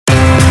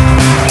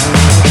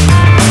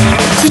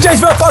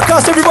James Bell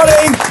Podcast, everybody.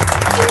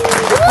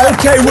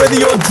 Okay, whether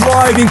you're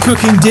driving,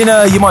 cooking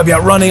dinner, you might be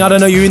out running, I don't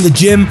know, you're in the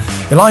gym,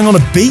 you're lying on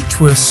a beach,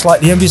 we're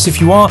slightly envious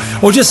if you are,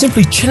 or just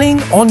simply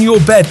chilling on your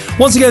bed.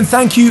 Once again,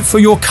 thank you for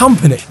your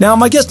company. Now,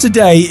 my guest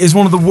today is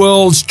one of the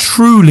world's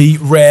truly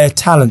rare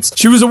talents.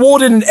 She was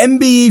awarded an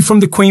MBE from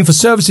the Queen for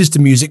services to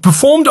music,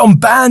 performed on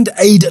Band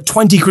Aid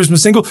 20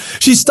 Christmas single.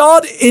 She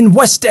starred in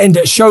West End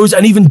shows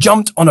and even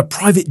jumped on a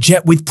private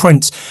jet with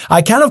Prince.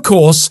 I can, of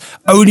course,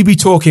 only be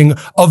talking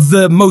of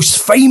the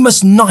most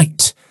famous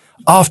night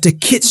after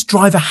Kit's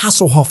driver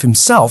Hasselhoff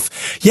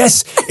himself.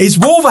 Yes, it's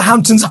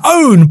Wolverhampton's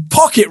own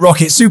pocket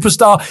rocket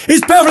superstar.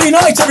 It's Beverley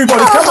Knight,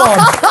 everybody. Come on.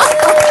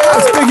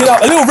 Let's bring it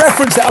up. A little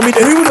reference there. I mean,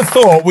 who would have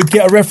thought we'd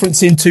get a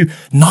reference into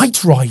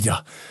Knight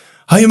Rider?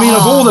 I mean,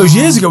 of all those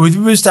years ago with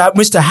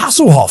Mr.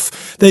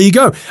 Hasselhoff. There you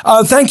go.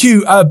 Thank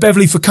you,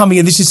 Beverley, for coming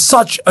in. This is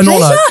such an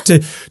honour,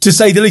 to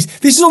say the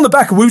least. This is on the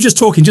back of, we were just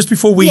talking just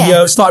before we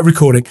started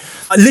recording.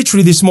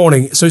 Literally this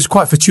morning, so it's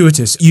quite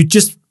fortuitous. You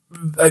just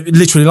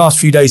literally the last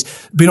few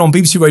days been on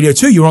BBC Radio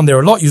 2. You were on there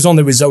a lot. You was on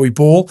there with Zoe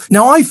Ball.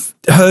 Now, I've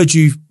heard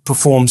you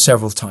perform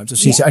several times. I've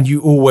seen and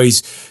you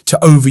always, to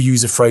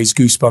overuse a phrase,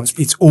 goosebumps,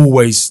 it's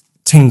always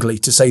tingly,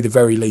 to say the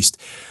very least.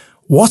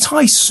 What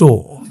I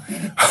saw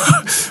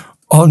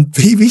on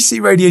BBC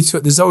Radio 2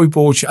 at the Zoe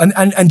Ball show,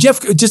 and Jeff,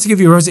 just to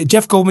give you a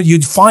Jeff Goldblum,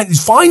 you'd find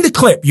the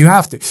clip, you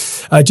have to.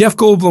 Jeff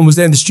Goldblum was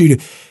there in the studio.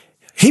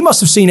 He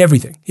must have seen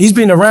everything. He's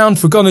been around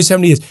for God knows how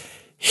many years.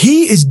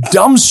 He is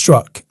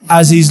dumbstruck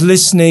as he's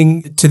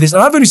listening to this.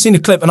 And I've only seen a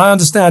clip, and I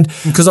understand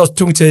because I was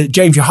talking to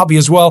James, your hubby,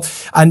 as well.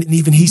 And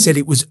even he said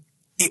it was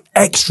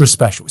extra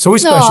special. It's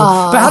always special.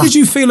 But how did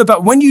you feel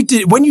about when you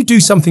do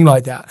something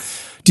like that?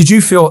 Did you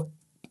feel,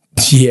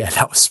 yeah,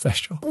 that was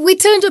special? We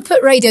turned up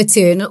at Radio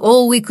 2 and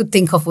all we could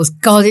think of was,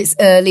 God, it's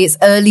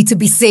early to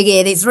be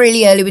singing. It's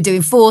really early. We're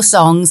doing 4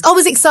 songs. I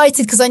was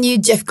excited because I knew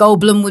Jeff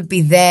Goldblum would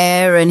be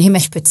there and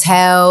Himesh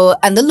Patel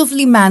and the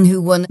lovely man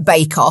who won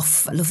Bake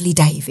Off, lovely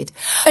David.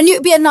 I knew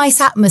it'd be a nice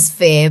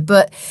atmosphere,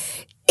 but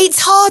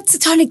it's hard to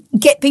try to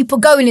get people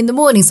going in the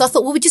morning. So I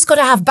thought, well, we just got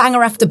to have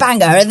banger after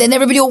banger and then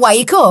everybody will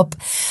wake up.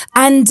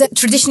 And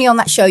traditionally on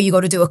that show, you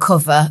got to do a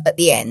cover at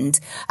the end.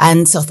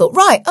 And so I thought,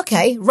 right,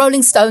 okay,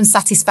 Rolling Stones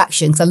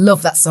Satisfaction, because I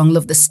love that song,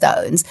 love the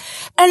Stones.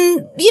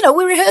 And, you know,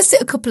 we rehearsed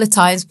it a couple of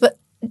times, but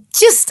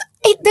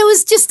there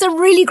was just a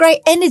really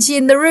great energy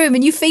in the room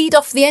and you feed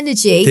off the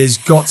energy. There's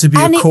got to be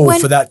a call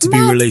for that to be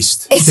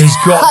released. There's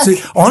got to,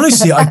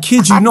 honestly, I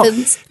kid you not,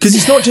 because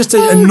it's not just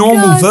a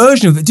normal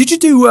version of it. Did you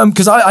do,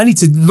 because I need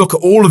to look at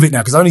all of it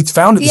now because I only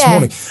found it this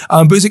morning.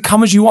 But is it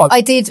Come As You Are?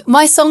 I did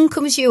My Song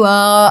Come As You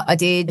Are. I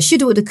did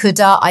Shoulda Woulda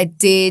Coulda. I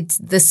did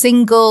the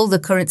single, the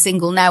current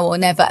single Now or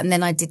Never. And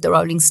then I did the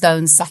Rolling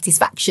Stones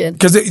Satisfaction.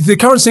 Because the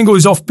current single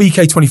is off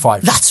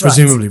BK25. That's right.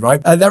 Presumably,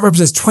 right? That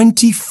represents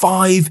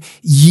 25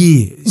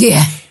 years.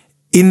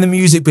 In the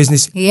music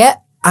business. Yeah.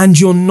 And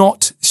you're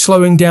not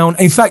slowing down.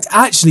 In fact,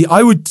 actually,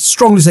 I would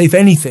strongly say, if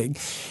anything,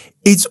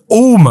 it's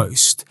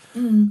almost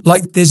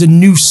like there's a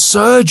new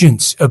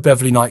surgence of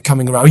Beverley Knight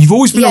coming around. You've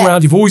always been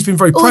around. You've always been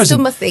very present. Always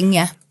done my thing,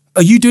 yeah.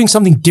 Are you doing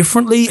something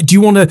differently? Do you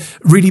want to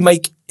really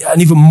make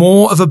an even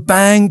more of a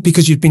bang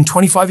because you've been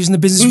 25 years in the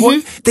business?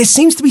 What? There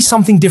seems to be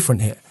something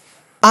different here.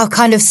 I've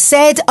kind of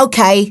said,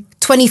 okay,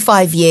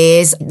 25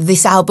 years.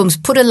 This album's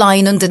put a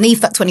line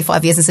underneath that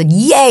 25 years and said,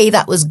 yay,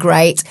 that was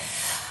great.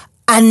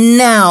 And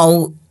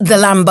now the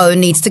Lambo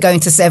needs to go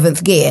into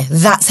 7th gear.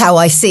 That's how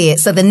I see it.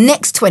 So the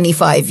next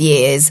 25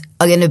 years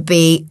are going to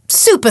be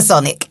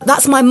supersonic.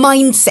 That's my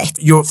mindset.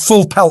 You're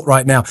full pelt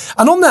right now.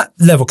 And on that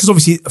level, because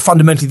obviously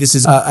fundamentally this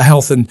is a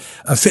health and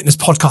a fitness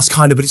podcast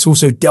kind of, but it's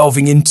also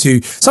delving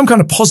into some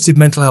kind of positive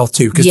mental health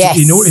too. Because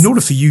in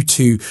order for you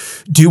to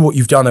do what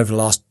you've done over the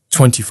last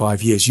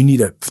 25 years, you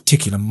need a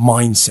particular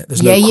mindset.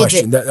 There's no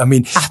question. That, I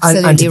mean,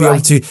 and to be able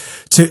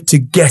to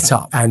get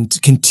up and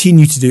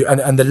continue to do,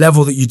 and the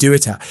level that you do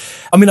it at.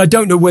 I mean, I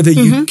don't know whether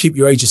you keep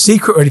your age a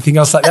secret or anything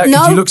else like that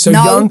because you look so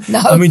young. No.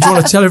 I mean, do you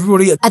want to tell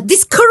everybody? At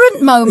this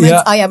current moment,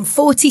 I am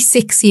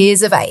 46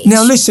 years of age.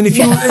 Now, listen, if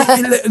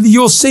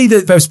you'll see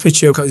that Bev's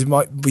picture, because you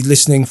might be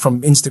listening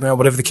from Instagram,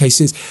 whatever the case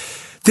is.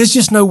 There's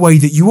just no way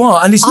that you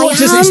are, and it's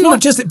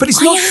not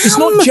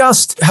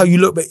just how you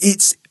look, but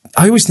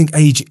I always think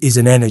age is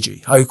an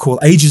energy. I call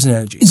age is an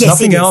energy. It's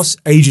nothing else.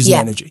 Age is an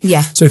energy.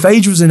 Yeah. So if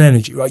age was an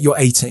energy, right, you're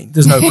 18.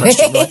 There's no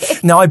question,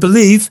 right? Now, I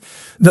believe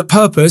that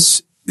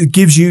purpose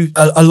gives you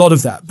a lot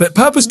of that. But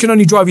purpose can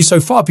only drive you so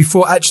far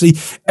before actually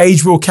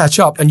age will catch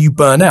up and you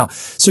burn out.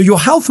 So your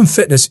health and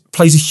fitness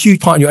plays a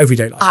huge part in your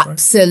everyday life.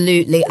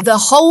 Absolutely. Right? The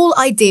whole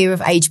idea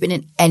of age being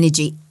an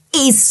energy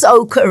is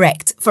so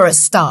correct for a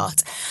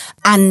start.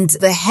 And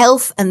the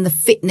health and the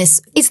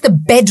fitness is the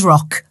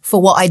bedrock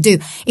for what I do.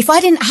 If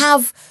I didn't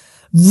have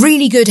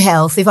really good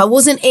health, if I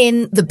wasn't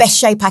in the best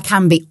shape I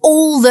can be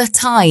all the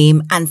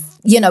time and,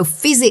 you know,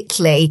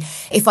 physically,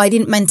 if I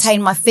didn't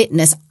maintain my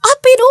fitness,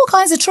 I'd be in all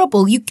kinds of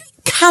trouble. You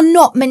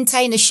cannot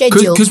maintain a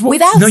schedule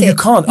without no, it. you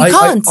can't.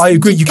 I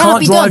agree. You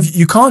can't drive.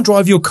 You can't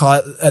drive your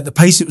car at the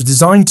pace it was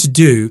designed to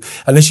do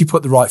unless you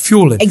put the right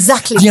fuel in.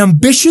 Exactly. The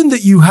ambition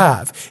that you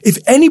have, if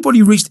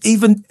anybody reached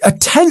even a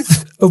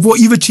tenth of what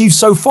you've achieved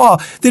so far,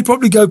 they'd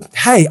probably go,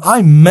 "Hey,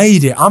 I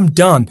made it. I'm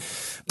done."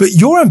 But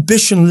your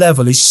ambition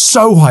level is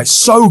so high,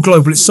 so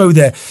global. It's so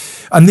there,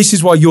 and this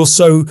is why you're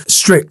so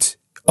strict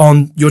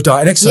on your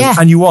diet and exercise,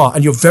 and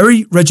you're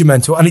very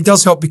regimental, and it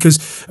does help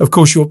because, of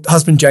course, your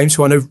husband James,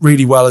 who I know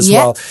really well as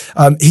well,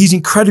 he's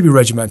incredibly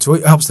regimental.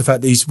 It helps the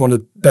fact that he's one of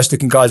the best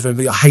looking guys I've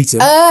ever. I hate him,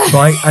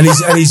 right? And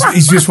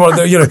he's just one of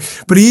the,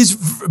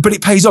 but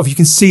it pays off. You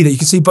can see that. You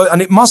can see both,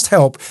 and it must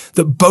help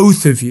that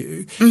both of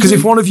you, because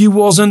if one of you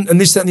wasn't, and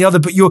this, that, and the other,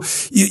 but you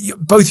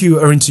both of you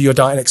are into your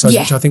diet and exercise,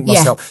 which I think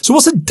must help. So,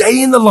 what's a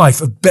day in the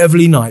life of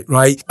Beverley Knight?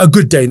 Right, a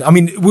good day. I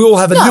mean, we all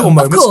have little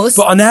moments,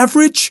 but on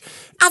average.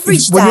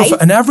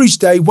 An average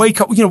day, wake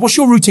up, what's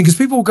your routine? Because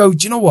people will go,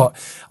 do you know what?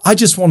 I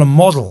just want to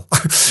model.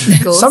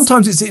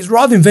 Sometimes it's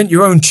rather invent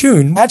your own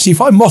tune. Actually,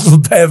 if I model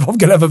Bev, I'm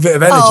going to have a bit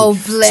of energy. Oh,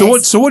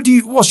 bless. So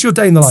what's your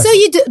day in the life? So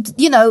you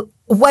do,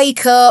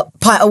 wake up,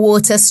 pint of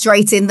water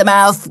straight in the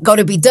mouth, got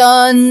to be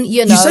done,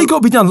 You say got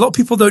to be done. A lot of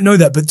people don't know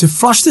that, but to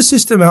flush the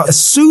system out as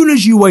soon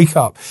as you wake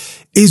up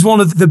is one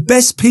of the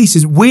best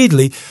pieces,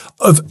 weirdly,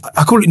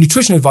 I call it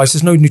nutrition advice.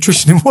 There's no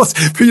nutrition in what,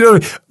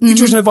 but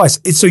nutrition advice.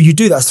 So you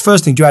do that. That's the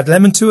first thing. Do you add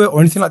lemon to it or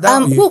anything like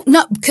that? Well,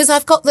 no, because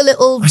I've got the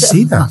little. I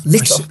see that.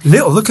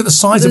 Little. Look at the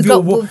size of your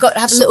water. We've got to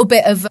have a little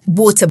bit of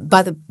water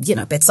by the,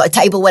 bedside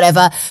table,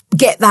 whatever.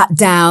 Get that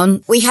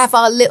down. We have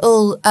our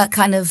little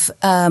kind of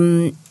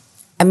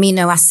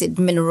amino acid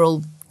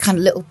mineral kind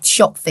of little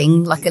shot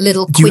thing, like a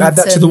little Do you add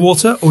that to the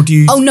water, or do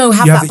you? Oh no,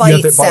 have that by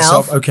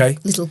itself. Okay.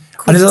 Little.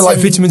 And is it like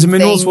vitamins and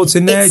minerals? What's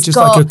in there? Just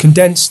like a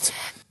condensed.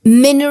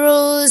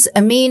 Minerals,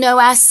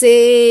 amino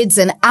acids,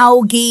 and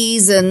algae,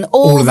 and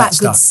all that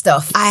good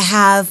stuff. I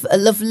have a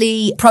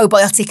lovely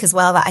probiotic as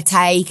well that I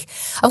take.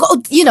 I've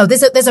got,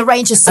 there's a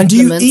range of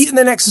supplements. And do you eat and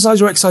then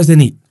exercise, or exercise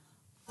then eat?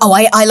 Oh,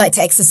 I like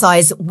to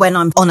exercise when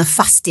I'm on a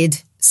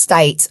fasted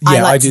state.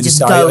 Yeah, I do just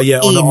go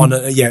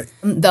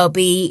in. There'll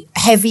be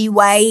heavy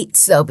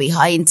weights, there'll be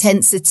high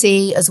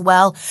intensity as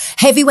well.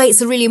 Heavy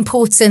weights are really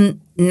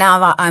important now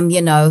that I'm,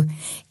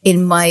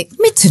 in my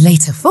mid to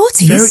later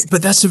 40s.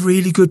 But that's a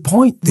really good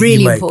point.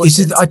 Really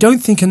important. I don't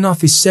think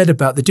enough is said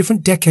about the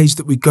different decades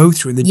that we go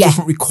through and the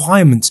different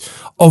requirements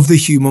of the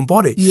human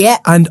body. Yeah.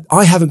 And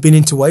I haven't been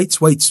into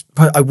weights.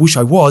 I wish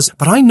I was,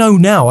 but I know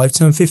now I've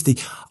turned 50.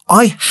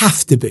 I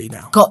have to be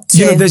now. Got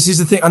to. This is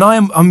the thing. And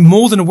I'm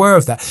more than aware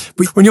of that.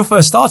 But when you're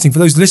first starting, for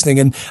those listening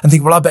and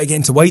think, well, I better get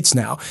into weights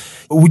now,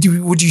 would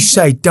you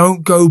say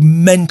don't go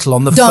mental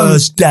on the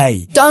first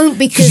day? Don't,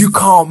 because you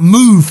can't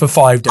move for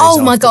 5 days.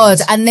 Oh my God.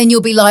 And then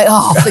you'll be like,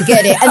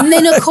 forget it. And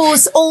then of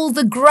course all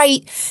the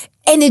great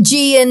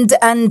energy and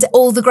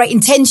all the great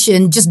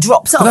intention just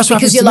drops off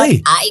because you're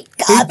like, I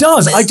can't. It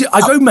does.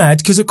 I go mad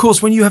because, of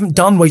course, when you haven't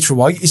done weights for a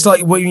while, it's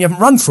like when you haven't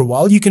run for a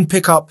while, you can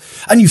pick up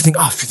and you think,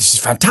 this is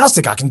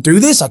fantastic. I can do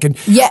this.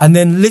 And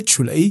then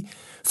literally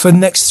for the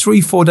next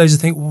 3-4 days, I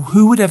think, well,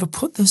 who would ever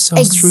put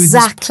themselves through this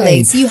pain?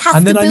 Exactly. So you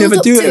have to build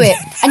up to it.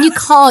 And you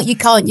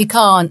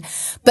can't.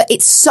 But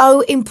it's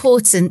so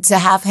important to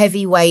have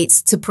heavy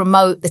weights to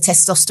promote the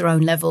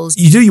testosterone levels.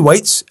 You do your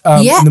weights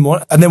in the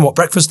morning. And then what,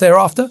 breakfast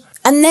thereafter?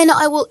 And then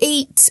I will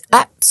eat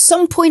at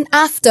some point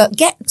after,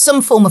 get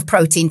some form of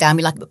protein down,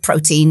 like a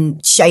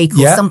protein shake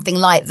or something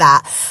like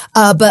that.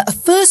 But a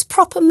first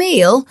proper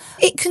meal,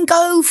 it can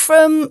go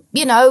from,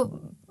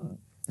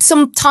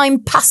 sometime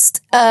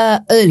past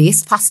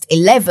earliest, past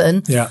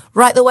 11,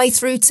 right the way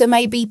through to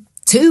maybe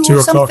 2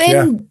 or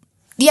something.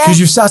 Yeah.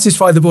 Because you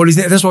satisfy the body.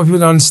 That's what people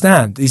don't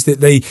understand, is that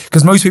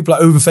because most people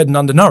are overfed and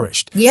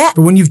undernourished. Yeah.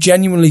 But when you've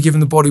genuinely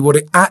given the body what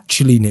it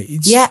actually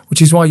needs,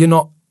 which is why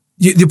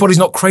your body's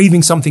not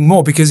craving something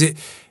more because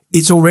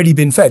it's already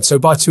been fed. So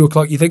by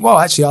 2:00 you think, well,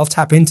 actually, I'll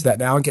tap into that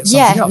now and get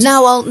something else.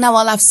 Now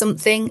I'll have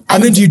something.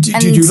 And then do you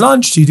do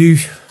lunch? Do you do?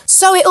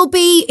 So it'll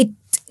be.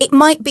 It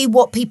might be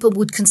what people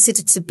would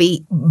consider to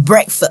be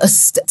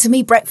breakfast. To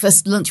me,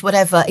 breakfast, lunch,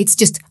 whatever, it's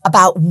just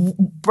about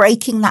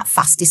breaking that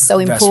fast is so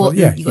important.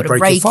 You've got to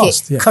break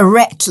it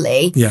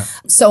correctly. Yeah.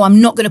 So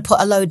I'm not going to put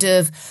a load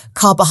of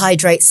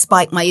carbohydrates,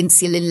 spike my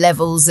insulin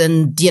levels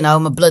and,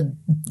 my blood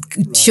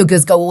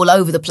sugars go all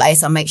over the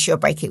place. I make sure I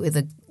break it with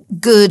a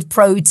good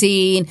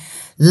protein,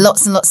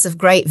 lots and lots of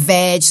great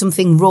veg,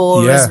 something raw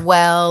as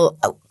well.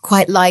 I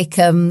quite like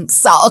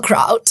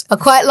sauerkraut. I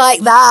quite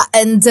like that,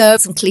 and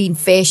some clean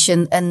fish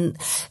and veggies.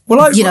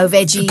 Well,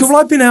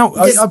 I've been out.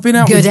 I've been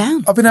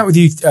out with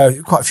you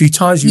quite a few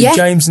times, you and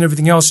James and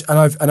everything else,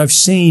 and I've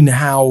seen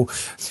how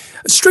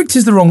strict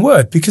is the wrong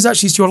word because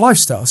actually it's your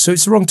lifestyle, so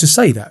it's wrong to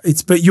say that.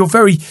 But you're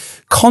very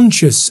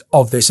conscious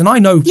of this, and I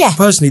know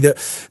personally that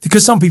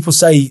because some people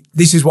say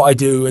this is what I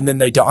do and then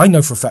they don't. I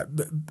know for a fact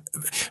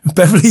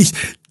Beverley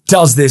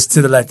does this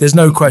to the left. There's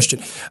no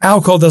question.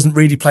 Alcohol doesn't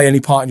really play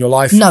any part in your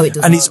life. No, it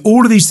doesn't. And it's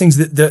all of these things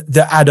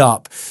that add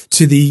up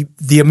to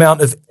the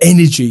amount of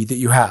energy that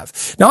you have.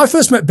 Now, I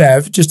first met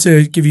Bev, just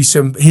to give you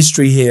some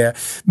history here.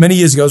 Many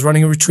years ago, I was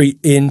running a retreat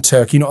in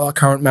Turkey, not our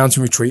current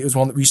mountain retreat. It was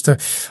one that we used to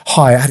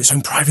hire. It had its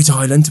own private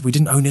island. We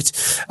didn't own it.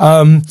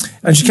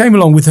 And she came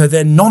along with her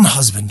then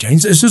non-husband,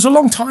 James. This was a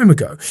long time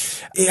ago.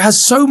 It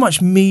has so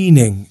much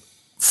meaning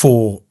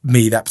for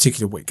me that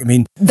particular week. I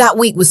mean, that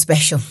week was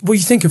special. Well,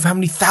 you think of how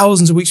many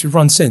thousands of weeks we've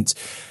run since.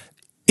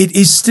 It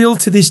is still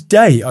to this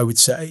day, I would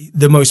say,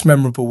 the most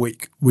memorable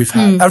week we've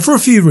had. And for a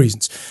few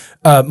reasons.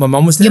 My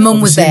mum was there. Your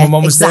mum was there. My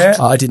mum was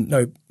exactly. there. I didn't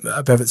know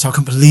Bev, so I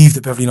couldn't believe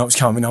that Beverley Knight was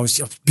coming. I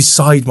was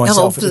beside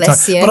myself at the time.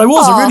 You. But I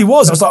really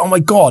was. I was like, oh my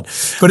God.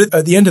 But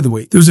at the end of the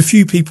week, there was a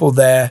few people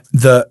there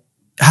that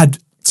had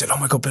said, oh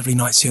my God, Beverley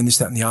Knight's here and this,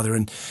 that and the other.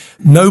 And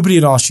nobody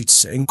had asked you to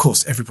sing. Of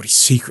course, everybody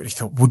secretly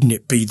thought, wouldn't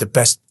it be the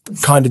best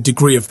kind of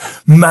degree of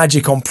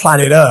magic on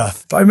planet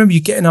Earth? But I remember you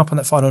getting up on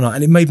that final night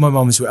and it made my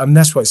mum as well. I mean,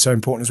 that's why it's so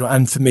important as well.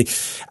 And for me.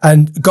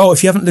 And Gold,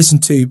 if you haven't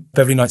listened to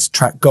Beverley Knight's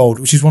track Gold,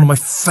 which is one of my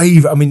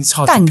favorite, I mean, it's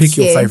hard to pick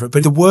your favorite,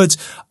 but the words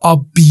are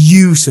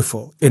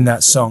beautiful in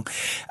that song.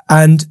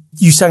 And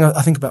you sang,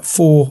 I think, about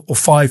 4 or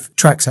 5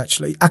 tracks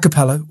actually, a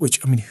cappella, which,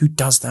 I mean, who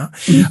does that?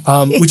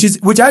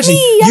 Which actually,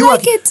 I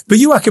like it. But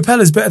you a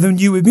cappella is better than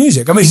you with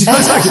music. I mean,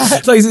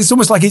 it's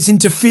almost like it's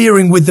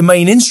interfering with the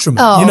main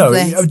instrument,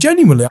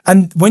 genuinely.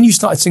 And when you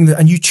started singing that,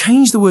 and you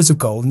changed the words of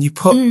Gold and you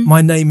put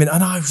my name in,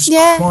 and I was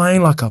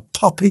crying like a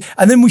puppy.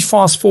 And then we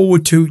fast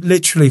forward to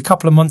literally a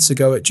couple of months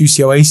ago at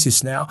Juicy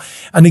Oasis now.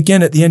 And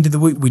again, at the end of the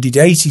week, we did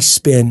 80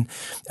 spin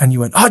and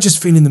you went, I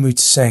just feel in the mood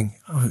to sing.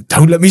 Oh,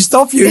 don't let me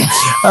stop you.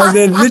 And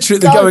then literally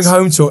the going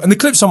home tour. And the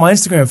clip's on my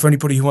Instagram for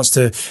anybody who wants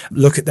to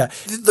look at that.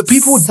 The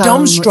people were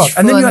dumbstruck.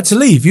 And then you had to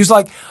leave. You was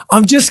like,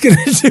 I'm just going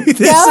to do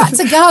this. I had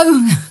to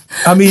go.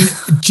 I mean,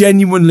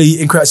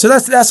 genuinely incredible. So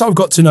that's how I've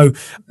got to know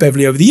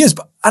Beverley over the years.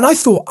 And I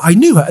thought I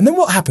knew her. And then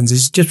what happens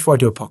is, just before I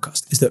do a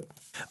podcast, is that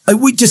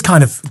we just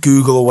kind of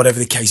Google or whatever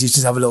the case is,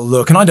 just have a little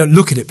look. And I don't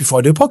look at it before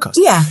I do a podcast.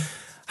 Yeah.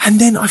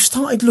 And then I've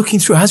started looking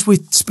through, as we're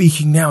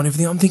speaking now and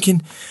everything, I'm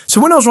thinking,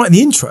 so when I was writing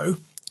the intro,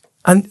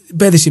 and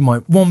bear this in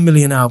mind, 1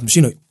 million albums,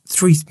 3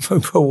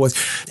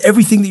 awards,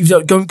 everything that you've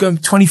done, going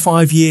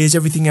 25 years,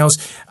 everything else.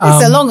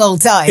 It's a long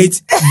old time.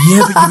 But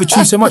you've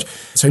achieved so much.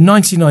 So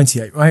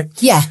 1998, right?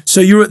 Yeah.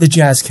 So you're at the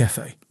Jazz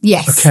Cafe.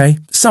 Yes. Okay.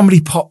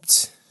 Somebody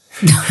popped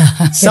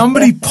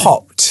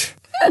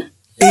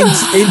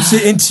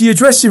into your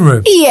dressing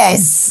room.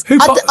 Yes.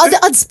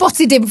 I'd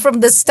spotted him from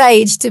the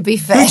stage, to be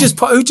fair.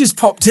 Who just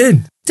popped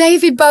in?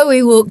 David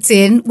Bowie walked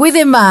in with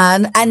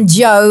Iman and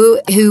Joe,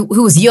 who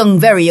was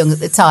young, very young at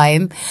the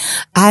time.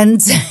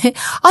 And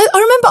I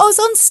remember I was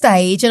on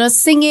stage and I was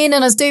singing and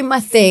I was doing my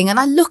thing, and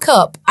I look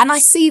up and I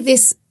see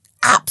this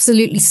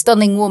absolutely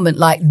stunning woman,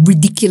 like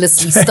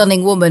ridiculously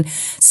stunning woman,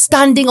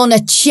 standing on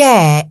a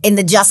chair in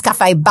the Jazz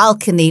Cafe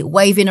balcony,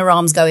 waving her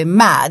arms, going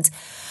mad.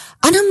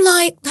 And I'm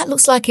like, that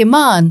looks like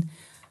Iman.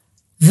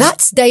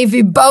 That's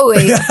David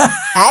Bowie.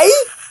 Hey?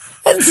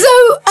 And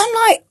so I'm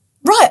like,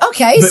 right,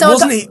 okay. But so I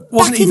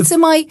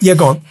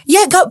go on.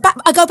 Yeah,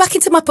 I go back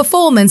into my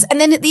performance, and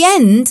then at the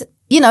end,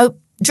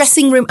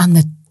 dressing room, and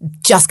the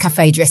Jazz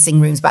Cafe dressing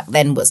rooms back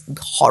then was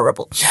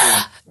horrible.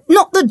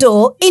 Knock the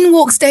door, in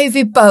walks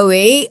David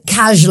Bowie,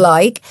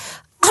 cash-like.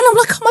 And I'm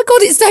like, oh my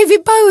God, it's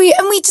David Bowie.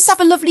 And we just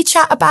have a lovely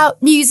chat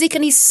about music,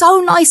 and he's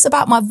so nice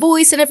about my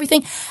voice and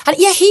everything. And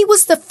yeah, he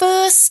was the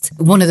first,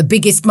 one of the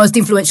biggest, most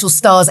influential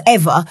stars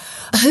ever,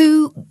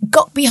 who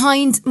got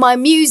behind my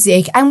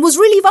music and was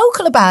really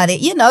vocal about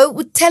it,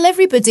 would tell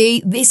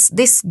everybody this.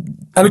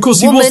 And of course,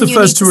 he was the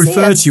first to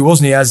refer to you,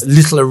 wasn't he, as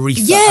Little Aretha at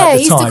the time. Yeah,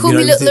 he used to call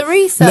me Little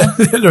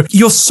Aretha.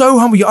 You're so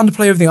humble. You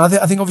underplay everything.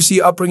 I think obviously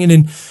your upbringing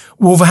in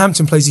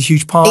Wolverhampton plays a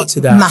huge part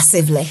to that.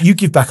 Massively. You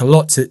give back a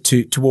lot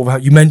to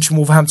Wolverhampton. You mention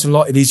Wolverhampton a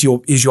lot. It is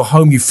your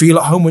home. You feel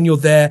at home when you're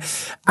there.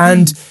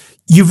 And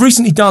you've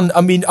recently done,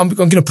 I'm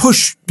going to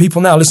push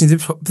people now listening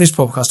to this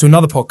podcast to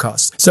another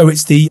podcast. So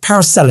it's the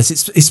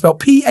Paracelsus. It's spelled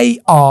Paracelus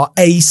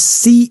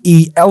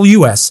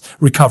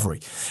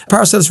Recovery.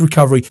 Paracelsus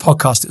Recovery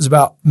podcast. It was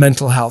about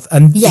mental health.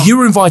 And you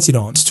were invited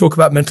on to talk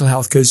about mental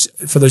health because,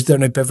 for those who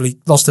don't know, Beverley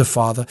lost her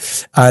father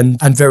and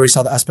various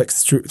other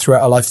aspects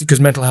throughout her life,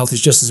 because mental health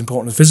is just as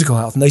important as physical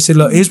health. And they said,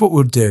 look, here's what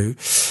we'll do,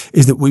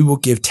 is that we will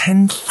give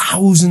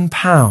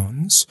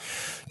 £10,000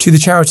 to the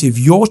charity of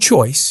your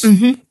choice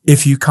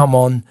if you come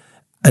on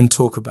and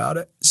talk about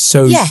it.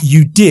 So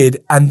you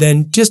did, and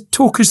then just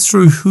talk us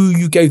through who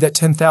you gave that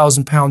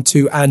 £10,000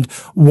 to and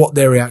what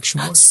their reaction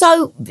was.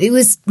 So it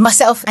was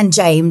myself and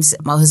James,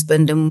 my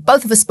husband, and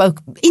both of us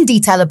spoke in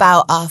detail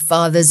about our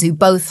fathers who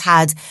both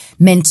had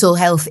mental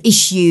health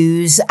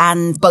issues,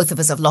 and both of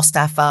us have lost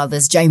our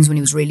fathers, James when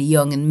he was really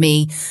young and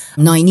me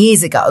 9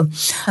 years ago.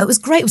 It was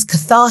great. It was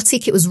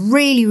cathartic. It was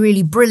really,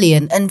 really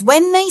brilliant. And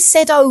when they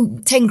said,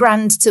 10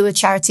 grand to a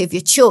charity of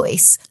your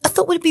choice, I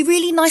thought, would it be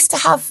really nice to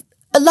have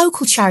a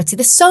local charity.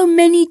 There's so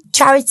many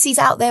charities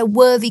out there,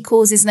 worthy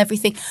causes and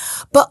everything.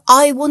 But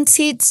I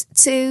wanted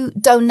to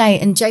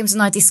donate, and James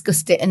and I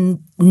discussed it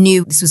and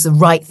knew this was the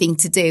right thing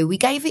to do. We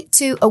gave it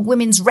to a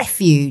women's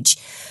refuge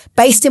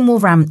based in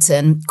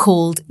Wolverhampton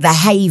called The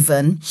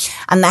Haven.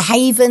 And The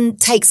Haven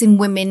takes in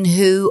women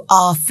who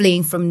are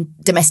fleeing from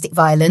domestic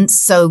violence.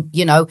 So,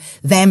 you know,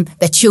 them,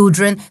 their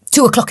children,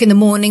 2:00 in the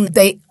morning,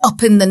 they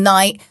up in the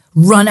night,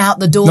 run out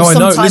the door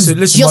sometimes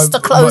just the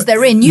clothes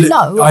they're in. You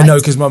know, right? I know,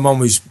 because my mum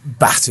was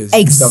battered.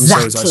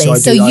 Exactly.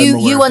 So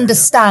you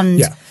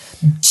understand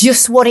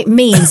just what it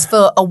means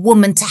for a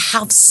woman to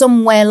have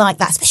somewhere like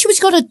that, especially when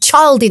she's got a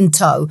child in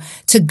tow,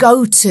 to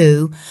go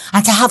to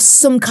and to have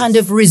some kind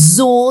of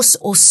resource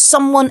or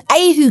someone,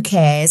 A, who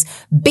cares,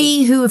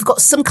 B, who have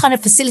got some kind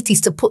of facilities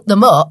to put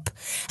them up,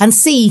 and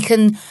C,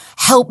 can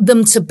help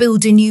them to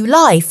build a new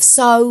life.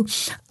 So...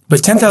 But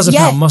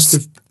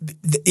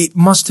 £10,000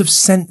 must have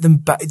sent them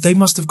back. They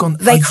must have gone.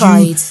 They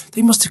cried.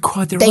 They must have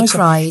cried their eyes out. They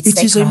cried.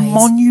 It is a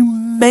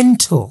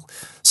monumental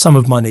sum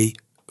of money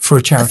for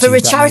a charity. For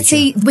a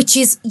charity which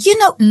is, you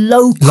know,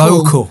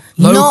 local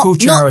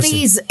charity. Not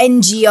these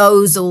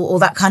NGOs or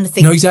that kind of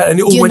thing. No, exactly. And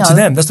it all went to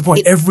them. That's the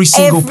point. Every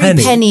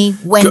penny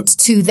went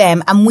to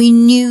them. And we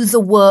knew the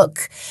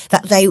work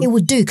that they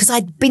would do, because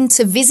I'd been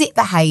to visit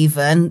The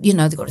Haven. You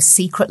know, they've got a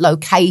secret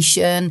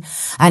location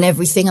and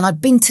everything. And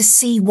I'd been to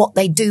see what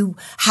they do,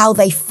 how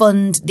they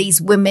fund these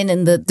women,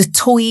 and the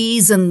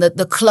toys and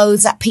the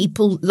clothes that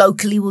people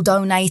locally will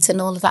donate and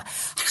all of that.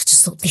 And I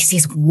just thought, this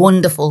is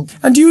wonderful.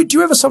 And do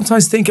you ever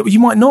sometimes think,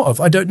 you might not have,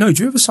 I don't know,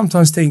 do you ever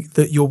sometimes think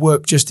that your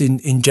work, just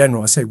in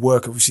general, I say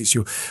work, obviously it's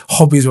your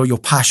hobbies or your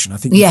passion. I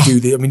think you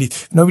do. I mean,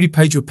 if nobody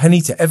paid you a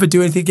penny to ever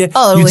do anything again,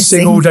 you'd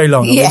sing all day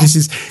long. Yeah. I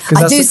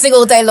mean, I do sing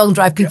all day long,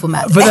 drive people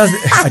mad. But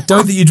I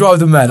don't think you drive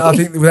them mad. I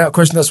think without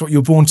question that's what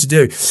you're born to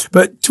do.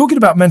 But talking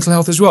about mental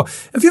health as well,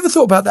 have you ever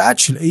thought about that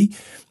actually?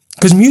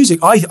 Because music,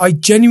 I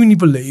genuinely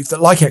believe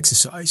that, like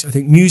exercise, I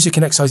think music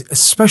and exercise,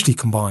 especially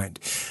combined,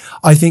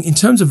 I think in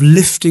terms of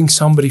lifting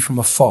somebody from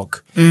a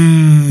fog,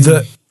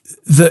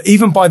 that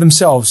even by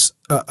themselves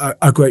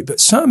are great, but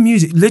certain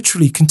music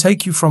literally can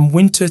take you from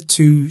winter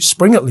to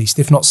spring, at least,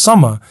 if not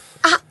summer.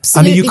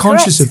 Absolutely. And are you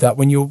conscious of that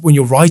when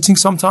you're writing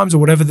sometimes, or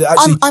whatever?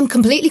 I'm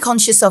completely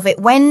conscious of it.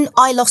 When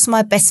I lost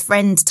my best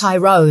friend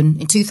Tyrone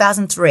in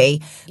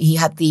 2003, he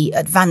had the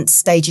advanced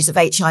stages of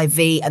HIV,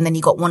 and then he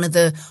got one of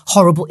the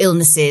horrible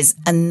illnesses,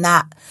 and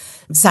that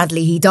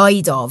sadly he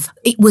died of.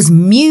 It was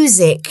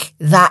music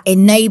that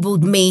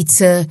enabled me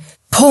to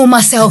pull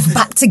myself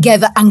back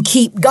together and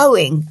keep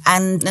going.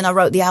 And then I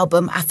wrote the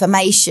album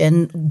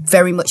Affirmation,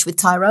 very much with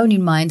Tyrone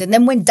in mind. And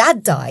then when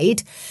Dad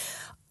died,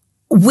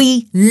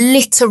 we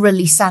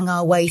literally sang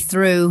our way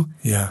through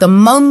the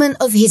moment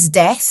of his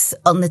death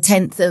on the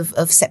 10th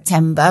of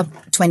September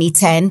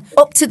 2010,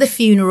 up to the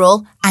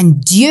funeral,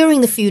 and during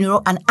the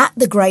funeral, and at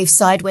the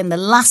graveside when the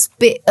last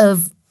bit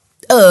of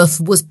earth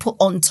was put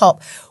on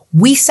top.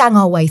 We sang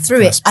our way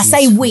through it. I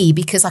say we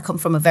because I come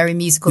from a very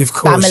musical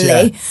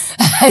family.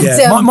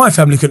 Yeah. My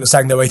family couldn't have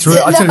sang their way through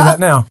it. I'll tell you that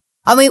now.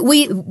 I mean,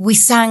 we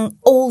sang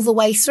all the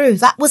way through.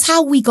 That was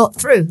how we got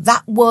through.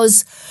 That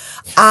was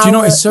our... Do you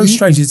know, it's so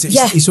strange.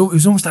 It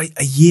was almost like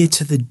a year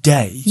to the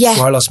day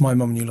where I lost my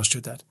mum and you lost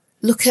your dad.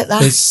 Look at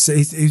that.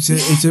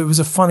 It was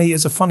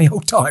a funny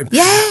old time,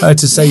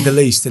 to say the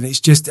least. And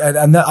it's just,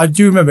 and that, I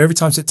do remember every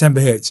time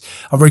September hits,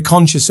 I'm very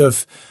conscious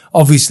of,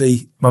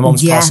 obviously, my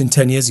mum's passing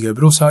 10 years ago,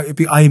 but also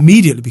I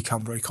immediately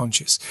become very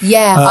conscious.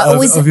 Yeah, I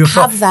always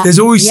have that. There's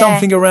always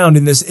something around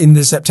in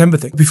the September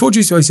thing. Before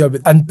Juicy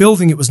Oasis, and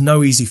building it was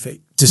no easy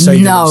feat, to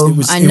say the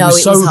least. It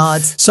was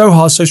hard. So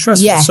hard, so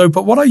stressful. Yeah.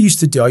 But what I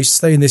used to do, I used to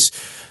stay in this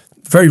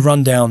very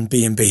rundown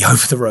B&B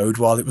over the road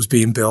while it was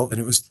being built, and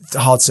it was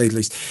hard to say the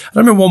least. And I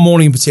remember one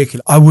morning in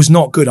particular, I was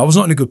not good. I was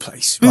not in a good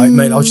place, right,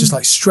 mate? I was just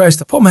like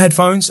stressed. I put on my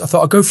headphones. I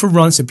thought I'd go for a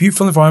run. It's a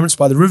beautiful environment. It's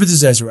by the River de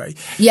Zezere.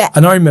 Yeah.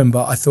 And I remember,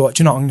 I thought,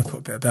 you know, I'm going to put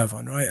a bit of Bev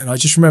on, right? And I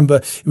just remember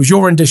it was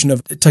your rendition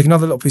of Take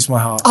Another Little Piece of My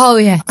Heart. Oh,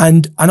 yeah.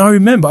 And I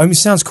remember, I mean, it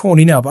sounds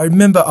corny now, but I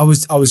remember I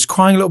was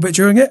crying a little bit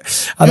during it,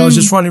 and I was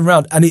just running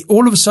around, and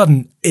all of a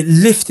sudden it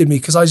lifted me,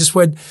 because I just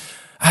went,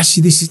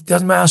 actually,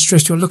 doesn't matter how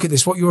stressed you are. Look at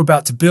this, what you're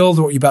about to build,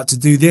 or what you're about to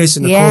do this.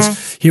 And of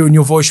course, hearing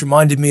your voice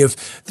reminded me of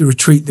the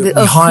retreat that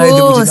we hired,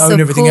 that we didn't own,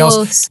 everything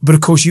else. But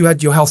of course, you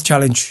had your health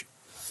challenge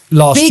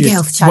last year. Big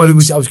health challenge. Well,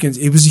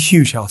 it was a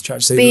huge health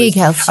challenge. Big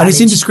health challenge. And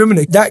it's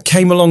indiscriminate. That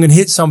came along and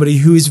hit somebody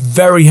who is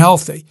very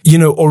healthy, you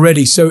know,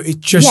 already. So it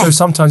just so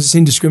sometimes it's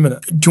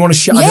indiscriminate. Do you want to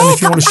share? I don't know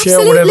if you want to share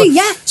or whatever.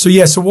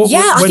 Yeah. So what?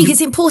 Yeah, I think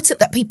it's important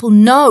that people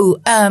know,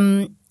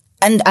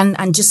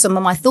 and just some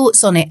of my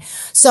thoughts on it.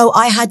 So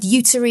I had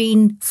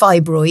uterine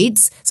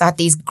fibroids. So I had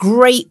these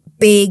great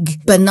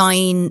big,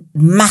 benign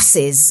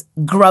masses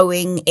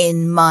growing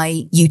in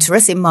my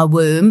uterus, in my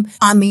womb.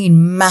 I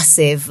mean,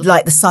 massive,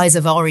 like the size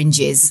of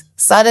oranges.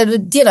 So I had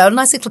a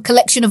nice little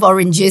collection of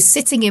oranges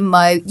sitting in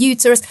my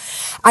uterus.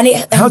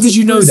 How did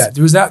you know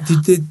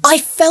that? I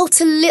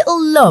felt a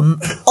little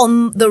lump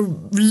on the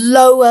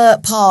lower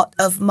part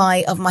of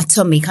my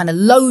tummy, kind of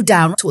low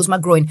down towards my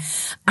groin,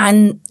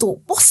 and thought,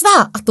 what's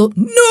that? I thought,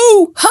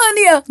 no,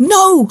 hernia.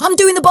 No, I'm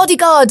doing the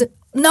bodyguard.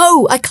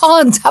 No, I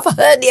can't have a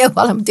hernia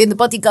while I'm doing the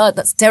bodyguard.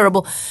 That's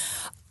terrible.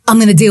 I'm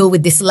going to deal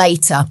with this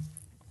later.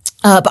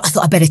 But I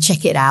thought I'd better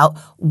check it out.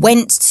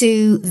 Went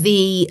to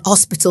the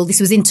hospital. This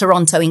was in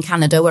Toronto in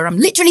Canada, where I'm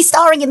literally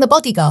starring in The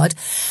Bodyguard.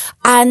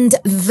 And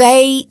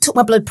they took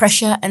my blood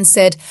pressure and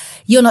said,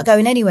 you're not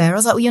going anywhere. I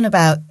was like, what are you on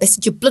about? They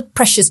said, your blood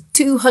pressure's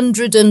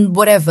 200 and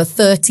whatever,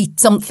 30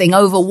 something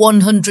over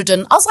 100.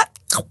 And I was like,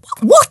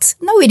 what?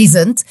 No, it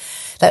isn't.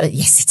 They're like,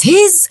 yes, it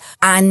is.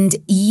 And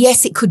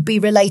yes, it could be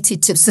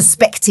related to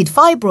suspected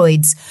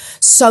fibroids.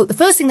 So the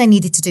first thing they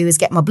needed to do is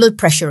get my blood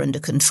pressure under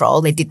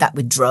control. They did that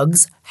with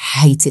drugs.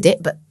 Hated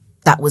it, but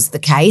that was the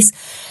case.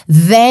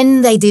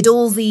 Then they did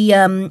all the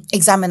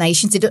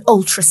examinations, did an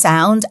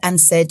ultrasound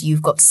and said,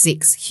 you've got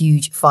 6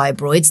 huge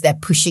fibroids. They're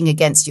pushing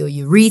against your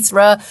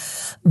urethra,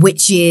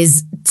 which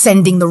is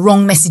sending the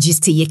wrong messages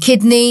to your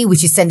kidney,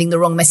 which is sending the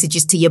wrong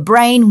messages to your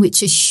brain,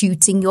 which is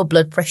shooting your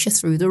blood pressure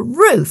through the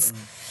roof.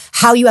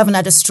 How you haven't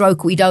had a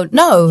stroke, we don't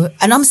know.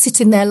 And I'm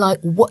sitting there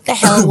like, what the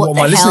hell? What am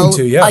the I hell? listening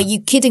to? Yeah. Are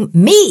you kidding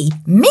me?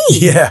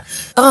 Yeah.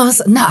 Oh,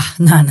 nah.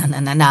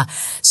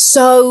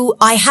 So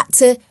I had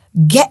to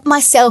get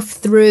myself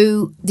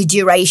through the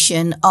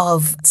duration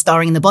of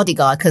starring in The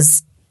Bodyguard,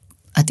 because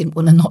I didn't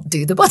want to not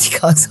do The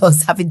Bodyguard, so I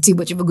was having too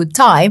much of a good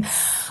time.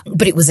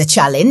 But it was a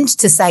challenge,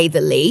 to say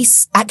the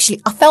least. Actually,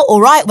 I felt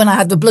all right when I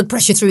had the blood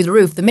pressure through the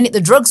roof. The minute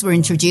the drugs were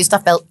introduced, I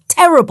felt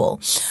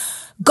terrible.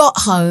 Got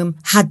home,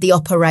 had the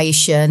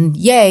operation.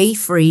 Yay,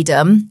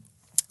 freedom.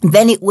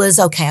 Then it was,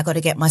 okay, I got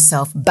to get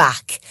myself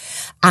back.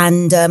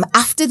 And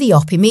after the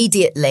op,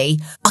 immediately,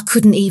 I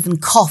couldn't even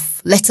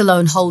cough, let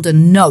alone hold a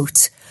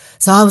note.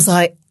 So I was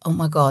like, oh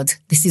my God,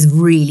 this is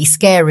really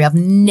scary. I've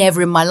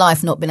never in my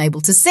life not been able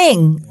to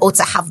sing or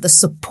to have the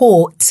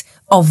support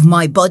of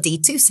my body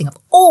to sing. I've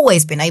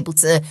always been able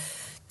to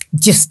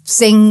just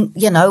sing,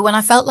 when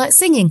I felt like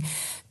singing.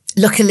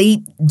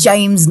 Luckily,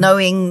 James,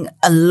 knowing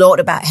a lot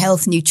about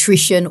health,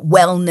 nutrition,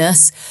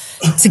 wellness,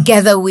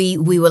 together we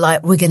were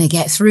like, we're going to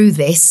get through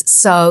this.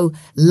 So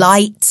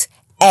light,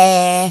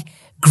 air,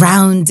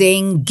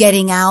 grounding,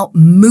 getting out,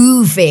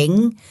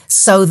 moving,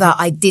 so that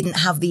I didn't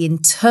have the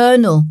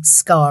internal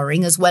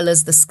scarring as well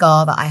as the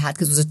scar that I had,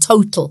 because it was a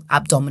total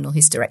abdominal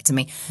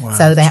hysterectomy. Wow,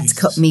 so they had to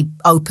cut me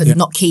open,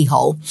 not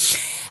keyhole.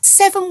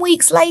 7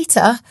 weeks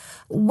later,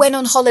 went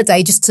on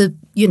holiday just to,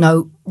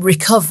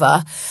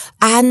 recover.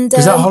 And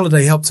because that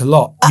holiday helped a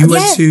lot. You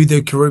went to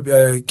the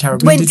Caribbean.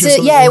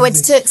 I went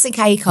to Turks and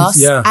Caicos.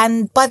 Yeah.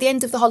 And by the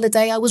end of the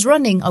holiday, I was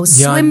running. I was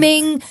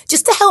swimming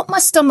just to help my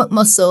stomach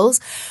muscles.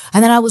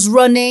 And then I was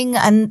running,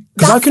 and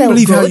because I couldn't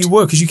believe how you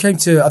were, because you came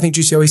to, I think,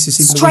 Juicy Oasis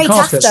even the week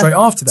after. Straight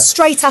after that.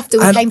 Straight after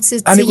we came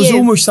to and it was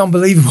almost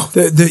unbelievable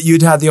that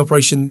you'd had the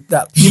operation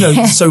that,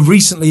 so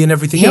recently and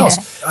everything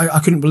else. I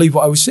couldn't believe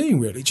what I was seeing,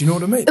 really. Do you know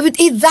what I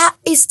mean? That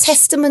is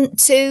testament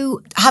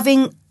to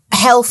having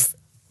health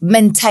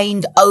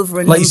maintained over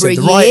a number of years.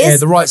 The right air,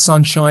 the right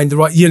sunshine, the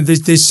right,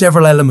 there's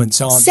several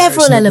elements, aren't there?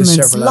 Several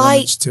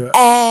elements to it.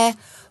 Air,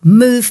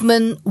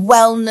 movement,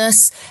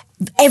 wellness.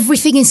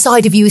 Everything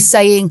inside of you is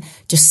saying,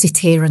 just sit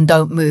here and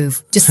don't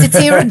move. Just sit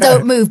here and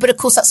don't move. But of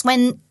course, that's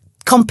when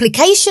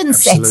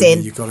complications set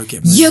in. You've got to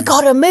get moving. You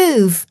got to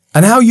move.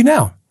 And how are you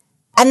now?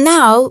 And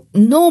now,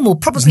 normal,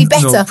 probably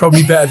better. No,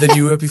 probably better than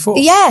you were before.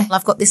 Yeah.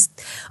 I've got this,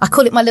 I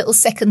call it my little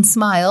second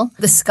smile,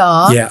 the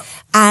scar. Yeah.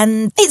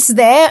 And it's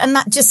there, and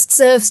that just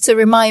serves to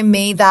remind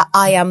me that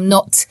I am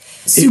not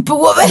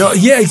Superwoman.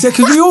 Exactly.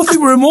 Because we all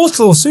think we're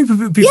immortal or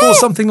super before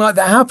something like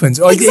that happens.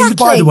 Exactly.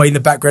 By the way, in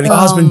the background, my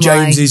husband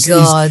James is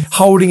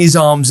holding his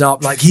arms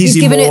up like he's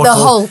immortal. Giving it the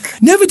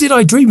Hulk. Never did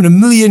I dream in a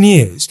million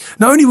years.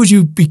 Not only would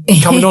you be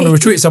coming on a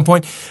retreat at some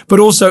point, but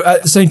also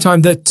at the same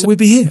time that we'd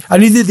be here.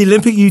 And you did the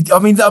Olympic.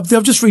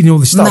 I'm just reading all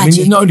this stuff. Magic.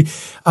 I mean, not only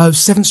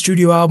 7th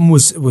studio album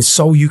was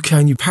Soul UK,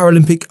 and your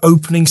Paralympic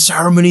opening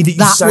ceremony that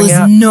you sang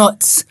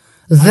out.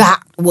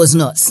 That was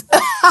nuts.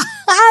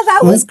 That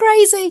was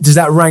crazy. Does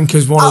that rank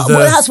as one of the...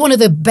 Well, that's one of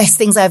the best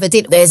things I ever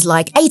did. There's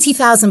like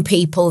 80,000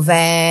 people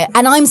there,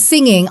 and I'm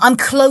singing. I'm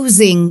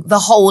closing the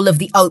whole of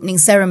the opening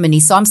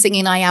ceremony. So I'm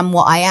singing I Am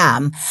What I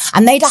Am.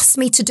 And they'd asked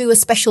me to do a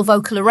special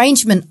vocal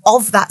arrangement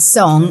of that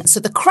song so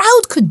the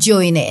crowd could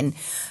join in.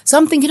 So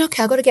I'm thinking,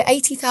 okay, I've got to get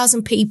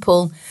 80,000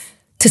 people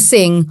to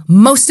sing,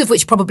 most of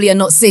which probably are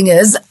not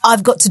singers.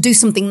 I've got to do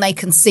something they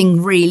can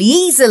sing really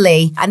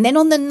easily. And then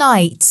on the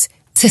night,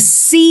 to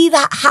see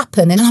that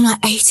happen, and I'm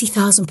like,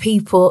 80,000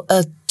 people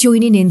are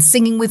joining in,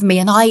 singing with me,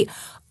 and I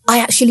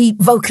actually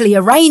vocally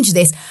arranged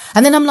this.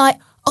 And then I'm like,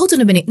 hold on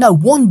a minute, no,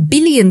 1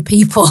 billion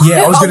people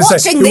I was are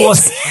watching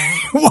this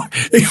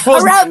it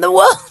was around the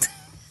world.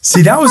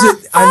 See, that was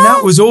it, and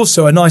that was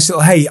also a nice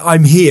little, hey,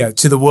 I'm here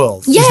to the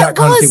world. Yeah, is that it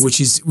kind was. of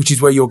thing, which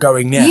is where you're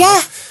going now.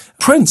 Yeah.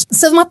 Prince.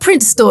 So my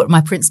Prince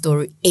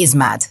story is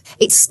mad.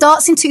 It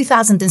starts in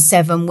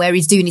 2007 where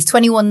he's doing his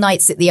 21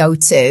 nights at the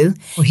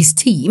O2, or his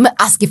team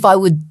asked if I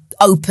would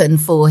open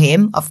for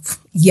him.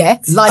 Yeah,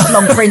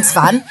 lifelong Prince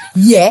fan.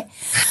 Yeah.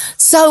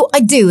 So I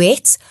do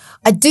it.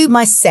 I do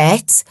my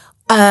set.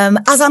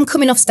 As I'm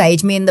coming off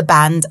stage, me and the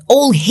band,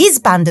 all his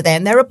band are there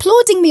and they're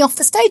applauding me off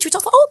the stage, which I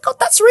thought, oh God,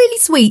 that's really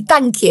sweet.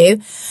 Thank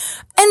you.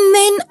 And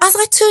then as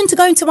I turn to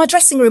go into my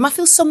dressing room, I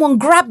feel someone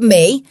grab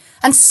me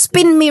and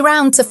spin me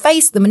round to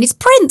face them. And it's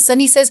Prince.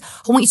 And he says,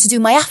 I want you to do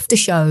my after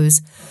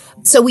shows.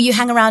 So will you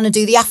hang around and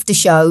do the after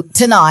show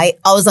tonight?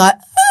 I was like,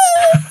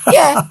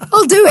 yeah,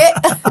 I'll do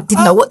it.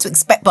 Didn't know what to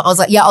expect, but I was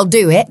like, yeah, I'll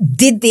do it.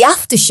 Did the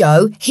after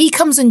show. He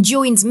comes and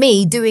joins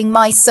me doing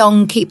my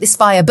song, Keep This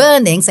Fire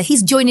Burning. So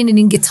he's joining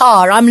in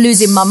guitar. I'm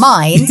losing my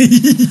mind.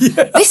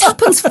 Yeah. This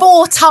happens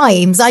 4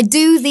 times. I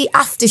do the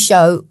after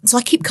show. So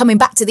I keep coming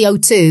back to the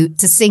O2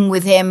 to sing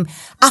with him.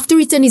 After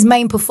he's done his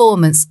main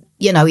performance,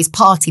 you know, his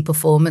party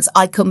performance,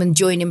 I come and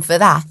join him for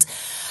that.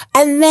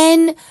 And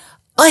then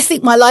I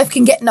think my life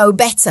can get no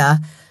better.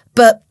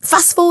 But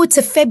fast forward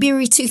to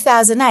February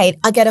 2008,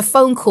 I get a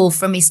phone call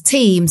from his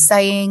team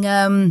saying,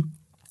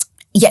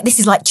 yeah, this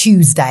is like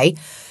Tuesday.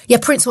 Yeah,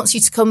 Prince wants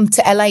you to come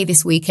to LA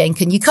this weekend.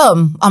 Can you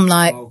come? I'm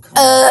like,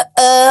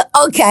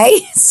 okay.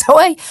 So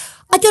I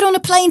get on a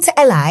plane to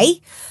LA.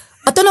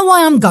 I don't know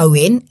why I'm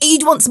going. He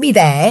wants me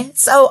there.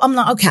 So I'm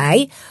like,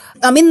 okay.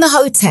 I'm in the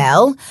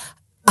hotel.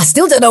 I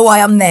still don't know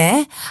why I'm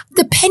there.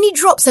 The penny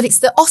drops that it's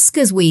the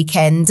Oscars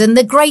weekend and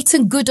the great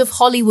and good of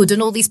Hollywood and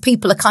all these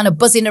people are kind of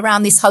buzzing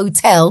around this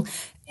hotel.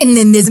 And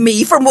then there's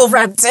me from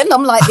Wolverhampton.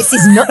 I'm like, this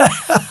is not.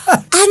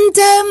 And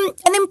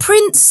then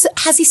Prince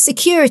has his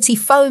security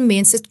phone me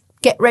and says,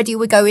 get ready,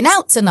 we're going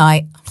out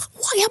tonight. I'm like,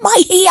 why am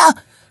I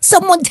here?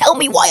 Someone tell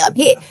me why I'm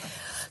here.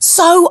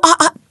 So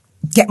I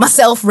get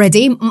myself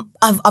ready.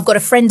 I've got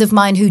a friend of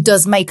mine who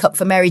does makeup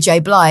for Mary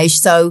J. Blige.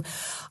 So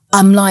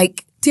I'm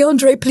like,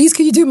 DeAndre, please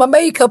can you do my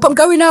makeup? I'm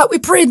going out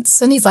with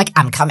Prince. And he's like,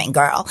 I'm coming,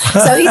 girl.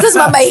 So he does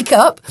my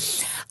makeup.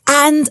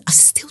 And I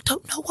still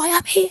don't know why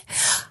I'm here.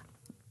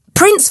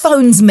 Prince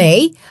phones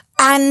me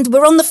and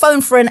we're on the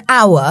phone for an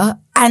hour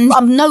and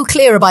I'm no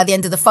clearer by the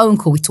end of the phone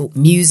call. We talked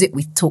music,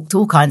 we talked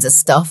all kinds of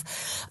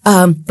stuff,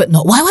 but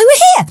not why we were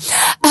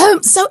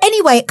here. So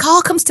anyway, a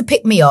car comes to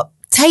pick me up,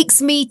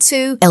 takes me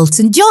to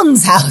Elton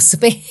John's house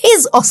for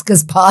his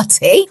Oscars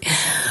party,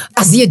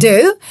 as you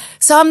do.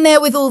 So I'm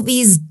there with all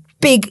these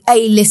big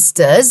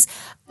A-listers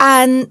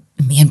and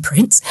me and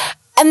Prince,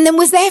 and then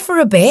was there for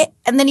a bit.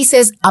 And then he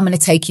says, I'm going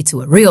to take you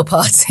to a real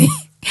party.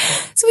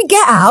 So we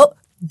get out,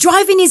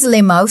 drive in his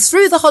limo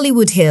through the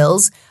Hollywood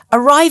Hills,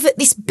 arrive at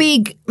this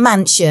big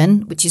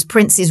mansion, which is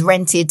Prince's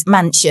rented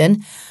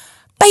mansion.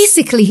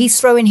 Basically, he's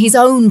throwing his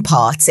own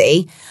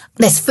party.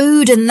 There's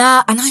food and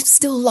that. And I'm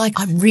still like,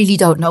 I really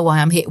don't know why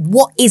I'm here.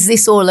 What is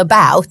this all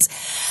about?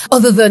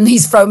 Other than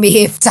he's thrown me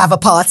here to have a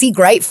party.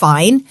 Great,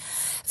 fine.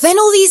 Then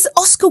all these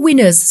Oscar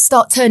winners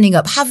start turning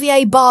up.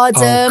 Javier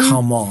Bardem. Oh,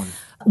 come on.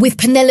 With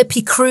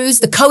Penelope Cruz.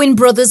 The Coen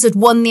brothers had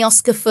won the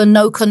Oscar for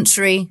No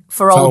Country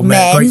for Old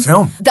Men. Great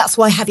film. That's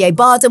why Javier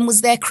Bardem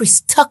was there. Chris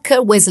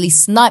Tucker, Wesley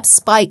Snipes,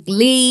 Spike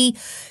Lee,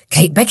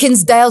 Kate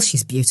Beckinsale.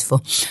 She's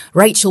beautiful.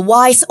 Rachel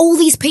Weisz. All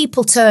these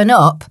people turn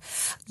up.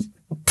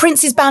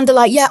 Prince's band are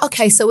like, yeah,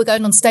 okay, so we're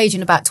going on stage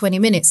in about 20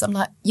 minutes. I'm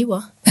like, you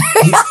are?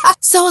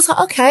 So I was like,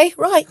 okay,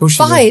 right,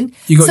 fine.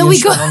 So we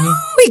got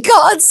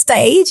on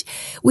stage.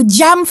 We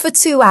jammed for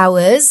 2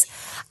 hours.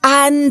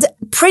 And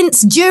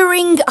Prince,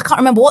 during, I can't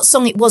remember what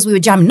song it was we were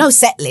jamming, no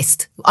set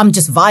list. I'm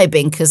just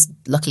vibing because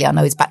luckily I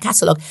know his back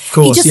catalogue. Of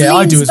course, yeah,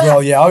 I do as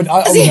well. Yeah, I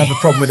wouldn't have a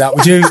problem with that.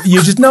 Would you?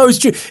 You just know it's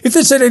true. If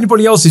they said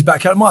anybody else's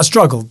back catalogue, I might have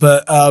struggled,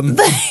 but I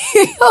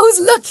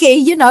was lucky,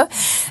 you know.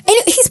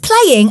 And he's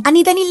playing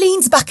and then he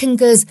leans back and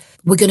goes,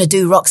 we're going to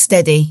do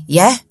Rocksteady.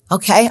 Yeah?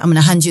 Okay, I'm going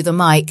to hand you the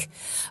mic.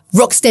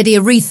 Rocksteady,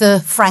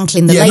 Aretha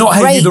Franklin, the late not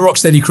great... Hey You the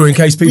Rocksteady Crew in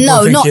case people are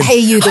thinking... No, not Hey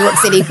You the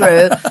Rocksteady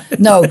Crew.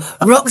 No,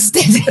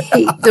 Rocksteady,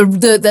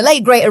 the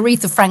late great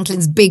Aretha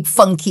Franklin's big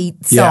funky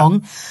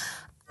song. Yeah.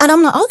 And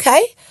I'm like,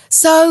 okay.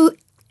 So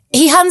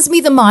he hands me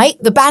the mic.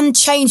 The band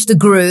changed the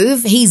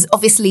groove. He's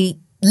obviously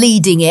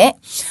leading it.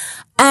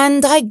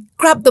 And I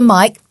grab the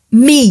mic.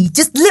 Me,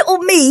 just little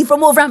me from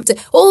Wolverhampton.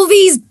 All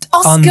these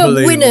Oscar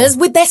winners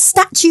with their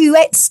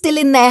statuettes still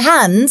in their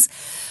hands.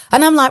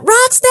 And I'm like,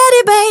 rock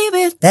steady,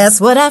 baby. That's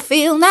what I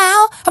feel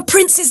now. And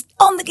Prince is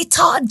on the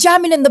guitar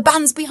jamming and the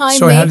band's behind me.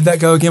 Sorry, how did that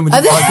go again? We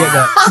didn't quite get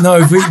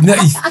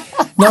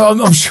that.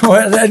 No, I'm sure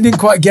I didn't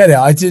quite get it.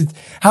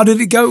 How did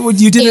it go?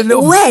 You did a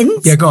little...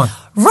 went. Yeah, go on.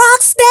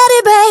 Rock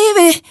steady,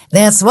 baby.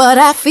 That's what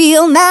I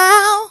feel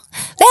now.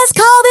 Let's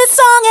call this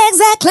song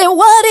exactly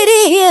what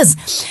it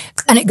is.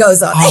 And it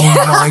goes on.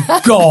 Oh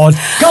my God.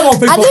 Come on,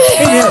 people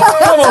in here.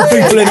 Come on,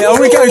 people in here. Are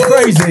we going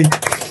crazy?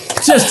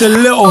 Just a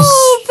little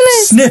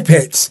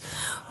snippet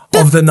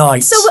of the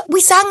night. So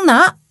we sang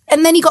that,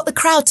 and then he got the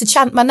crowd to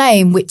chant my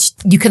name, which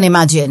you can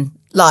imagine,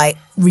 like,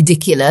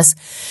 ridiculous.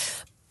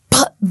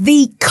 But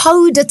the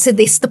coda to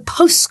this, the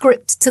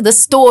postscript to the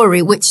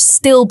story, which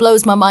still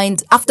blows my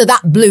mind, after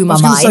that blew my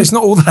mind. I was going to say, it's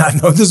not all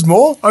that. No, there's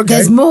more? Okay.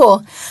 There's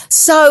more.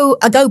 So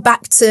I go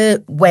back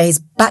to where his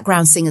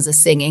background singers are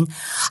singing,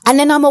 and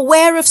then I'm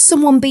aware of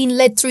someone being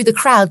led through the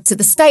crowd to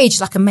the stage,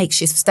 like a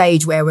makeshift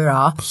stage where we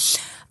are.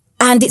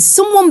 And it's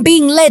someone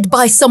being led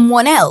by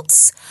someone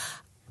else.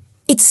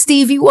 It's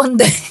Stevie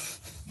Wonder.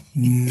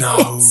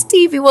 No. It's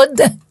Stevie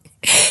Wonder.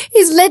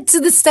 He's led to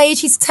the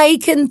stage. He's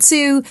taken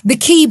to the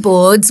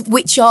keyboards,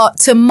 which are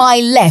to my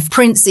left.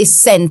 Prince is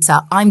centre.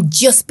 I'm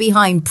just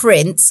behind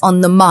Prince on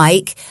the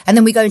mic. And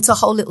then we go into a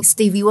whole little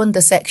Stevie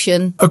Wonder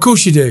section. Of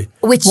course you do.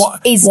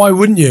 Why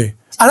wouldn't you?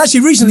 And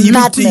actually, recently,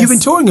 you've been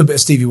touring a bit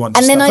of Stevie Wonder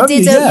and stuff,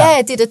 then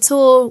I did a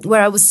tour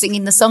where I was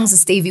singing the songs of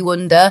Stevie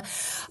Wonder.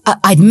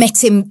 I'd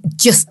met him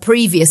just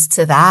previous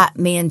to that,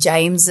 me and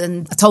James,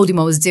 and I told him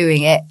I was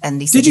doing it.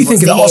 And he said, did you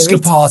think of the Oscar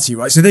party,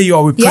 right? So there you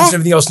are with Prince and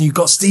everything else, and you've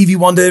got Stevie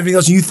Wonder and everything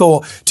else, and you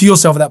thought to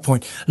yourself at that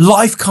point,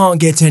 life can't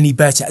get any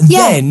better. And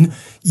then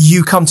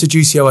you come to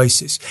Juicy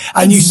Oasis,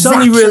 and you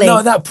suddenly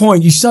at that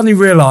point, you suddenly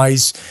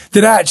realise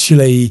that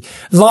actually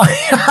life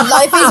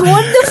is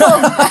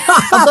wonderful.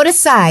 I've got to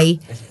say,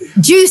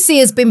 Juicy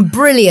has been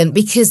brilliant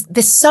because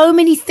there's so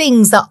many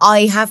things that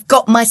I have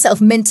got myself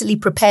mentally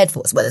prepared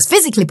for, as well as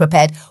physically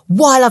prepared,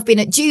 while I've been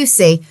at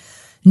Juicy.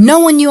 No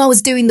one knew I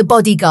was doing The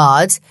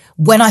Bodyguard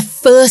when I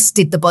first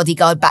did The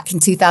Bodyguard back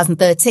in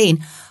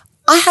 2013.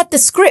 I had the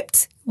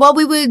script while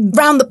we were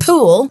round the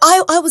pool.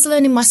 I was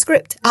learning my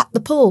script at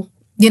the pool,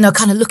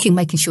 kind of looking,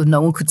 making sure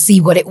no one could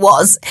see what it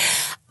was.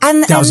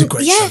 And that was a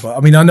great show. I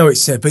mean, I know it's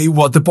said, but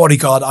The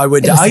Bodyguard, I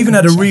even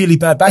had a really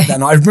bad back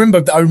then. I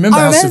remember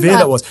how severe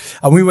that was.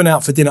 And we went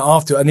out for dinner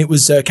after, and it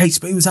was Kate's,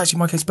 but it was actually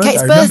my Kate's birthday.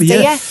 I remember,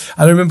 And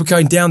I remember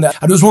going down there,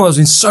 and it was one I was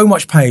in so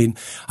much pain,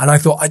 and I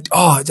thought,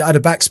 I had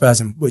a back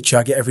spasm, which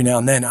I get every now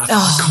and then. I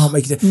thought, I can't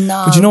make it.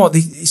 No. But you know what?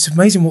 It's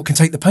amazing what can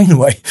take the pain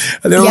away.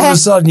 And then all of a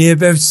sudden,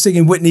 you're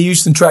singing Whitney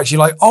Houston tracks. You're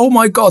like, oh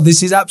my God,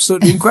 this is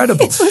absolutely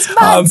incredible. It was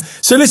mad.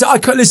 So listen, I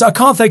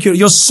can't thank you.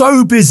 You're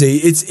so busy.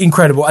 It's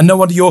incredible. And no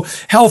wonder your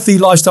healthy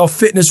lifestyle,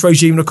 fitness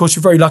regime, and of course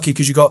you're very lucky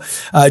because you've got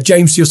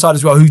James to your side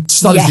as well, who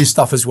studies this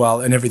stuff as well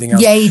and everything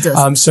else. Yeah, he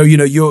does. So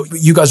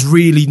you guys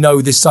really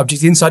know this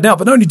subject inside out.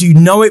 But not only do you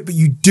know it, but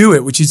you do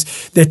it, which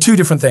is they're two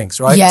different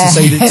things, right? Yeah.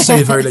 To say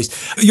the very least.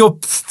 You're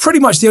pretty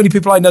much the only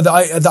people I know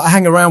that I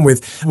hang around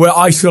with where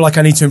I feel like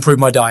I need to improve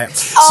my diet.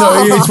 So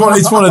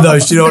it's one of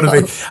those. Do you know what I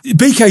mean?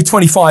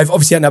 BK25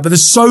 obviously out now, but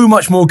there's so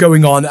much more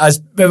going on. As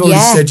Beverley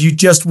said, you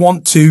just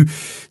want to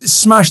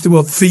smash the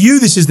world. For you,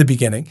 this is the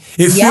beginning.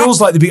 It feels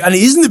like the beginning, and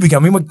it isn't the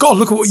beginning. I mean, my God,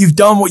 look at what you've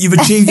done, what you've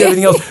achieved,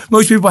 everything else.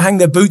 Most people hang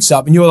their boots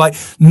up, and you're like,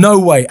 no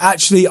way.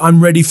 Actually,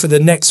 I'm ready for the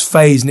next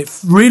phase, and it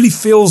really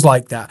feels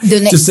like that. The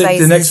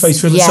next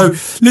phase. So,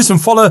 listen,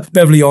 follow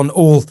Beverley on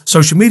all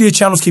social media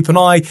channels. Keep an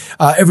eye.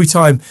 Every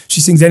time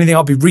she sings anything,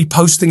 I'll be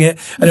reposting it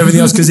and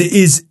everything else because it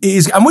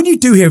is. And when you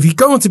do hear, if you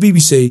go onto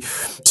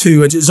BBC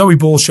to Zoe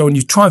Ball's show and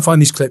you try and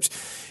find these clips,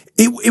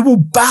 it will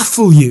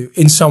baffle you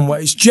in some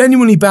ways,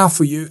 genuinely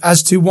baffle you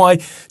as to why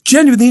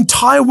genuinely the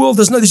entire world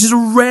doesn't know. This is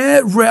a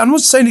rare, I'm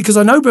not saying it because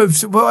I know,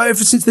 but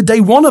ever since the day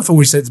one I've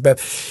always said it's Bev.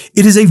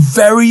 It is a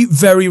very,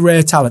 very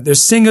rare talent.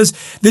 There's singers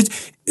that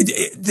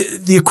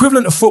the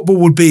equivalent of football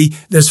would be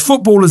there's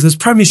footballers, there's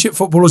Premiership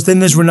footballers, then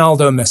there's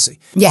Ronaldo and Messi.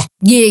 Yeah.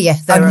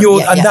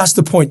 And that's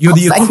the point. You're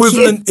the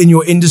equivalent in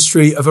your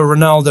industry of a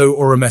Ronaldo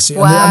or a Messi.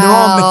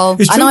 Wow.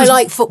 And I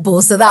like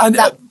football, so that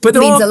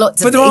means a lot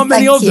to me. But there aren't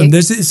many of them.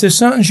 There's a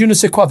certain je ne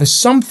sais quoi. There's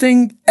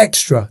something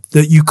extra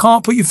that you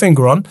can't put your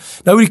finger on.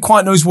 Nobody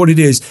quite knows what it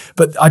is.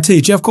 But I tell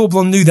you, Jeff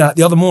Goldblum knew that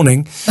the other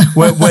morning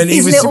when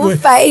his little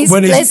face,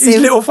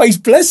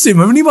 bless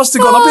him. I mean, he must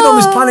have gone, I've been on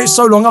this planet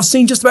so long, I've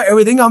seen just about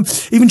everything.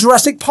 Even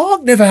Jurassic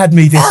Park never had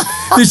me this,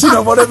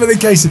 whatever the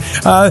case is.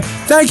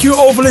 Thank you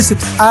all for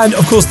listening. And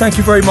of course, thank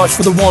you very much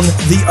for the one,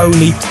 the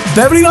only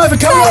Beverley Knight for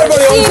coming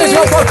everybody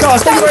on the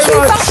podcast. Thank you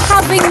very much for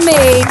having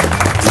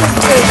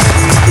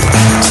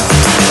me.